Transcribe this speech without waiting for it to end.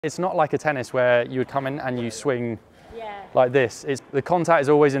It's not like a tennis where you would come in and you swing like this. The contact is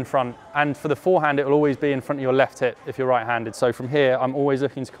always in front, and for the forehand it will always be in front of your left hip if you're right-handed. So from here I'm always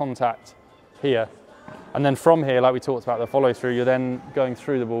looking to contact here, and then from here, like we talked about the follow through, you're then going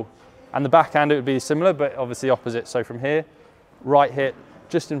through the ball. And the backhand it would be similar, but obviously opposite. So from here, right hip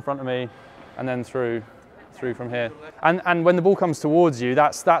just in front of me, and then through from here. And when the ball comes towards you,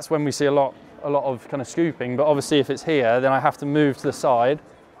 that's when we see a lot of kind of scooping. But obviously if it's here, then I have to move to the side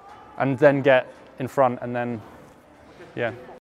and then get in front, and then, yeah.